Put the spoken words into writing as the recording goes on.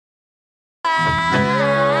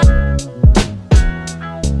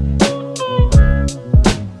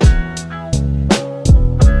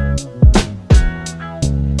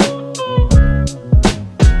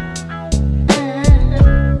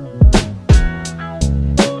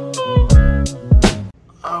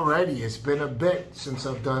Alrighty, it's been a bit since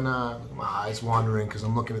I've done, my eyes wandering because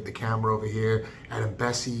I'm looking at the camera over here. And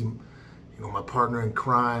Bessie, you know, my partner in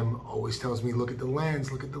crime, always tells me, look at the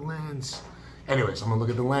lens, look at the lens. Anyways, I'm gonna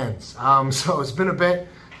look at the lens. So it's been a bit,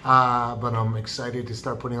 but I'm excited to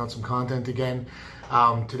start putting out some content again.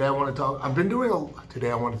 Today I want to talk,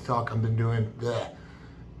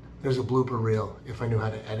 there's a blooper reel if I knew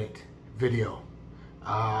how to edit video.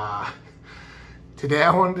 Today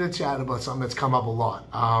I wanted to chat about something that's come up a lot.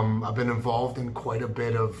 I've been involved in quite a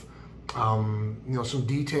bit of, you know, some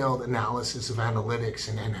detailed analysis of analytics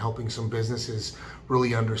and helping some businesses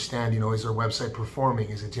really understand, you know, is their website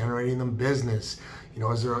performing? Is it generating them business? You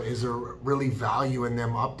know, is there really value in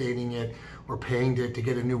them updating it or paying to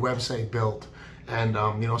get a new website built? And,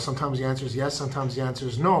 you know, sometimes the answer is yes, sometimes the answer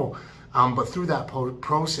is no. But through that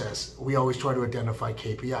process, we always try to identify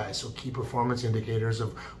KPIs, so key performance indicators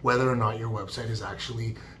of whether or not your website is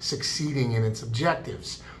actually succeeding in its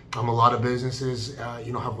objectives. A lot of businesses,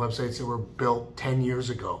 you know, have websites that were built 10 years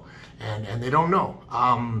ago, and they don't know.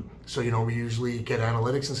 So, you know, we usually get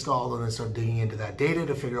analytics installed and then start digging into that data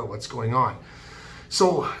to figure out what's going on.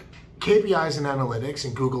 So KPIs and analytics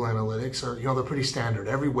and Google Analytics are, you know, they're pretty standard.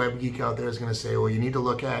 Every web geek out there is going to say, well, you need to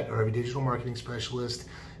look at, or every digital marketing specialist,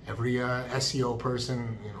 every SEO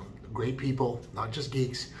person, you know, great people, not just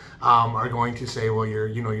geeks, are going to say, well,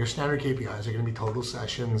 your standard KPIs are going to be total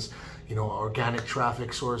sessions, you know, organic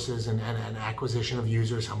traffic sources and acquisition of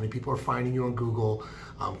users, how many people are finding you on Google,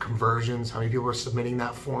 conversions, how many people are submitting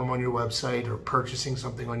that form on your website or purchasing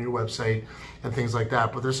something on your website and things like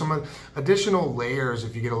that. But there's some additional layers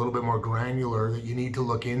if you get a little bit more granular that you need to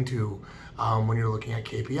look into when you're looking at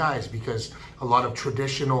KPIs, because a lot of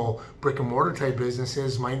traditional brick and mortar type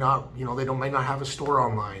businesses might not, you know, might not have a store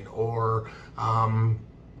online, or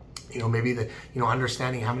you know, maybe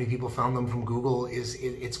understanding how many people found them from Google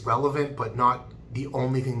it's relevant, but not the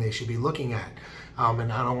only thing they should be looking at.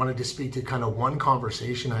 And I wanted to speak to kind of one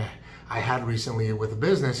conversation I had recently with a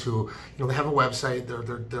business who, you know, they have a website,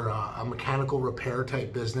 they're a mechanical repair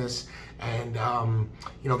type business, and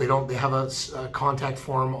you know, they have a contact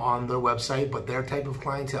form on their website, but their type of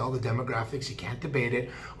clientele, the demographics, you can't debate it,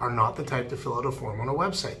 are not the type to fill out a form on a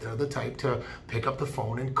website. They're the type to pick up the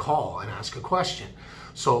phone and call and ask a question.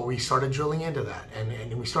 So we started drilling into that,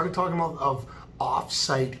 and we started talking about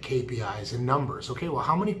off-site KPIs and numbers. Okay, well,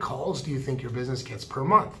 how many calls do you think your business gets per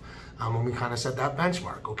month? And we kind of set that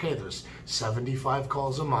benchmark. Okay, there's 75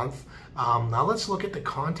 calls a month. Now let's look at the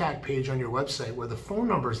contact page on your website where the phone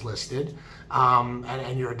number is listed,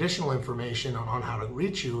 and your additional information on how to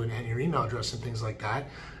reach you and your email address and things like that,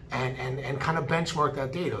 and kind of benchmark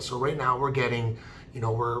that data. So right now we're getting, you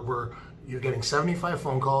know, you're getting 75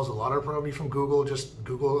 phone calls. A lot are probably from Google, just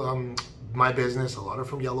Google My Business, a lot are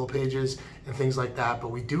from Yellow Pages and things like that,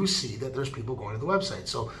 but we do see that there's people going to the website.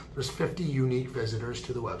 So there's 50 unique visitors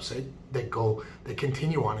to the website that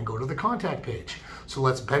continue on and go to the contact page. So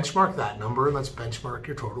let's benchmark that number, and let's benchmark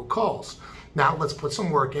your total calls. Now let's put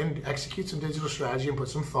some work in, execute some digital strategy, and put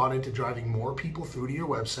some thought into driving more people through to your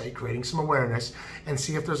website, creating some awareness, and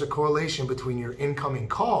see if there's a correlation between your incoming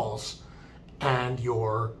calls and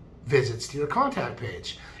your visits to your contact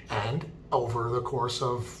page. And over the course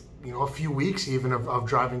of, you know, a few weeks even of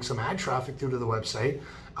driving some ad traffic through to the website,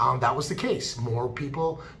 that was the case. More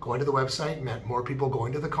people going to the website meant more people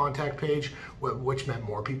going to the contact page, which meant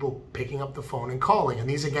more people picking up the phone and calling. And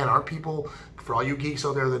these, again, aren't people, for all you geeks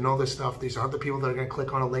out there that know this stuff, these aren't the people that are going to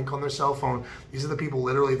click on a link on their cell phone. These are the people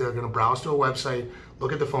literally that are going to browse to a website,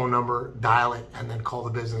 look at the phone number, dial it, and then call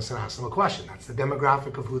the business and ask them a question. That's the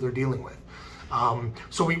demographic of who they're dealing with.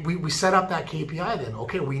 So we set up that KPI then.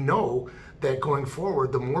 Okay, we know that going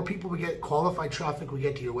forward, the more people we get, qualified traffic we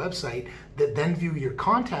get to your website that then view your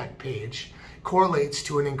contact page, correlates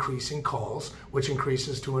to an increase in calls, which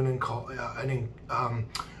increases to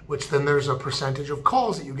which then there's a percentage of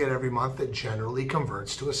calls that you get every month that generally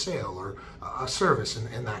converts to a sale or a service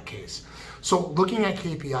in that case. So looking at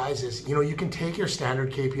KPIs is, you know, you can take your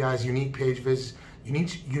standard KPIs, unique page visits,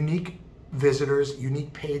 unique visitors,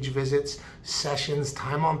 unique page visits, sessions,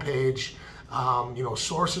 time on page, you know,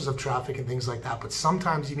 sources of traffic and things like that. But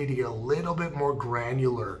sometimes you need to get a little bit more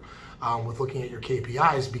granular with looking at your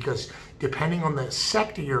KPIs, because depending on the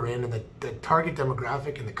sector you're in and the target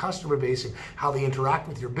demographic and the customer base and how they interact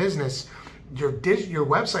with your business, your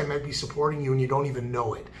website might be supporting you and you don't even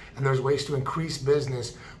know it. And there's ways to increase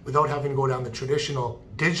business without having to go down the traditional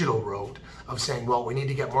digital route of saying, well, we need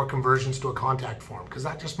to get more conversions to a contact form, because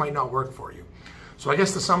that just might not work for you. So I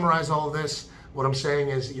guess to summarize all of this, What I'm saying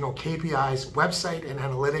is, KPIs, website and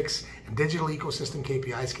analytics and digital ecosystem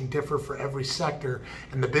KPIs can differ for every sector,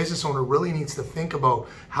 and the business owner really needs to think about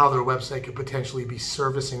how their website could potentially be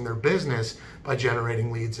servicing their business by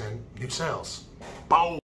generating leads and new sales.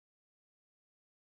 Boom!